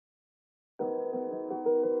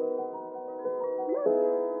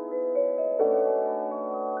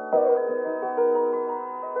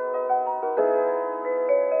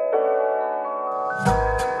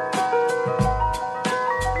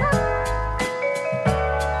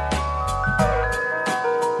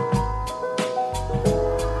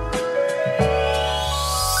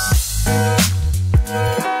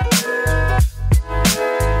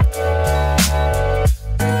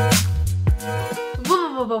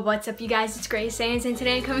What's up you guys, it's Sanz, and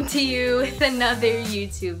today I'm coming to you with another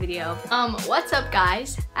YouTube video. What's up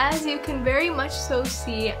guys? As you can very much so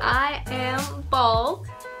see, I am bald.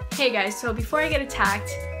 Hey guys, so before I get attacked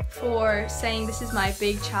for saying this is my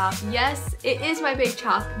big chop, yes, it is my big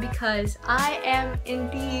chop because I am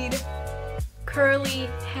indeed curly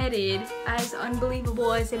headed, as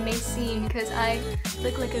unbelievable as it may seem because I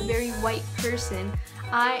look like a very white person.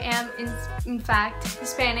 I am in fact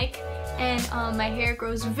Hispanic, and my hair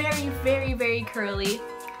grows very curly.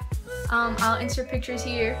 I'll insert pictures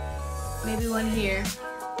here, maybe one here.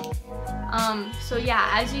 So yeah,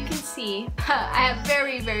 as you can see, I have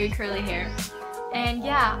very curly hair. And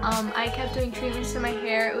yeah, I kept doing treatments to my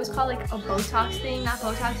hair. It was called like a Botox thing, not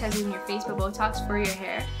Botox as in your face, but Botox for your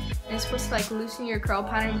hair. And it's supposed to like loosen your curl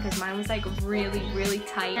pattern because mine was like really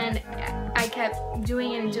tight. And I kept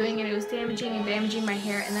doing it and doing it. It was damaging my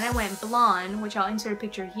hair. And then I went blonde, which I'll insert a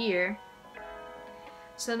picture here.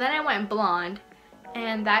 So then I went blonde,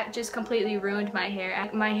 and that just completely ruined my hair.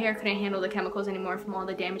 My hair couldn't handle the chemicals anymore from all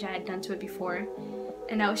the damage I had done to it before.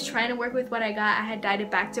 And I was trying to work with what I got. I had dyed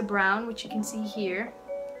it back to brown, which you can see here.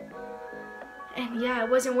 And yeah, it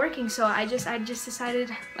wasn't working, so I just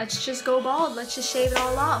decided, let's just go bald. Let's just shave it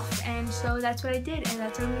all off. And so that's what I did, and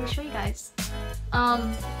that's what I'm going to show you guys.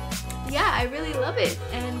 Yeah, I really love it,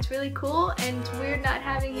 and it's really cool, and it's weird not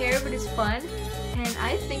having hair, but it's fun. And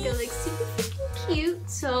I think it looks super freaking cute.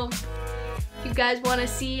 So if you guys want to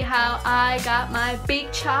see how I got my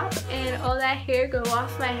big chop and all that hair go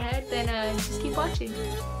off my head, then just keep watching.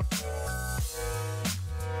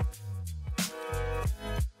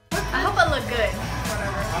 I hope I look good.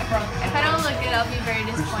 If I don't look good, I'll be very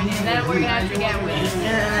disappointed. Then we're gonna have to get a wig.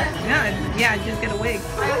 Yeah, just get a wig.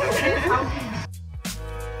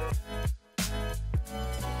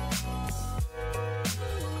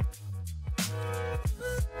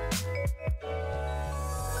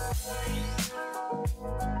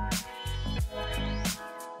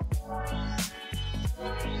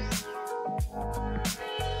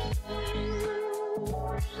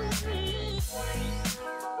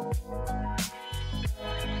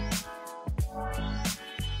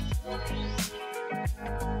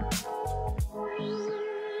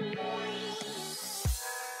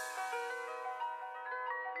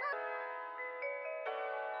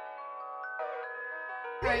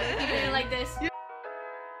 Right, keep doing it like this.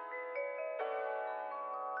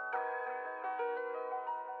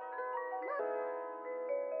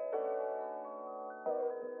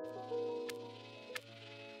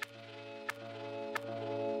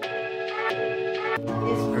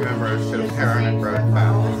 Remember, I should have hair on it growth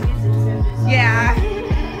fast. Yeah.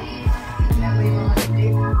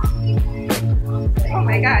 Oh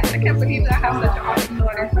my gosh, I can't believe that I have such an awesome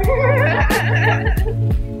daughter.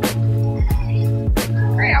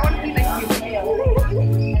 Great, I want to be like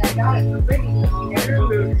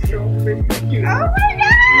you. Oh my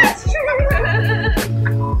gosh!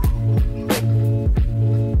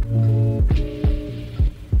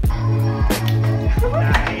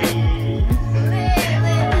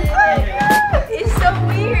 It's so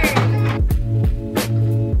weird.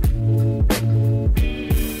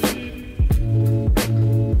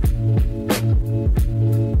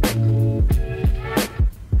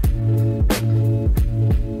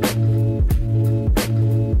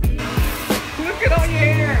 Look at all your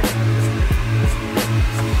hair!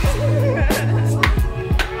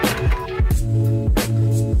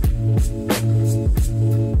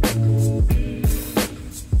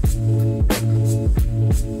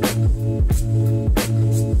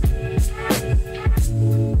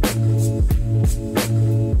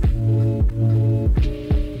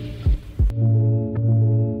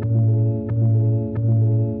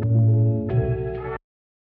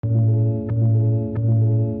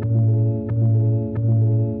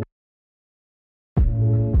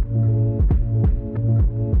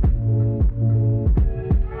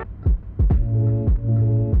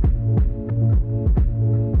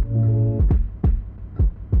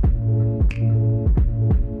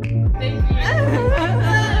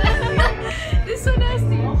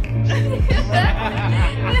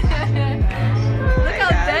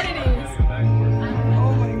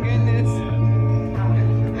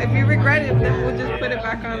 Then we'll just put it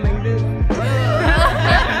back on like this.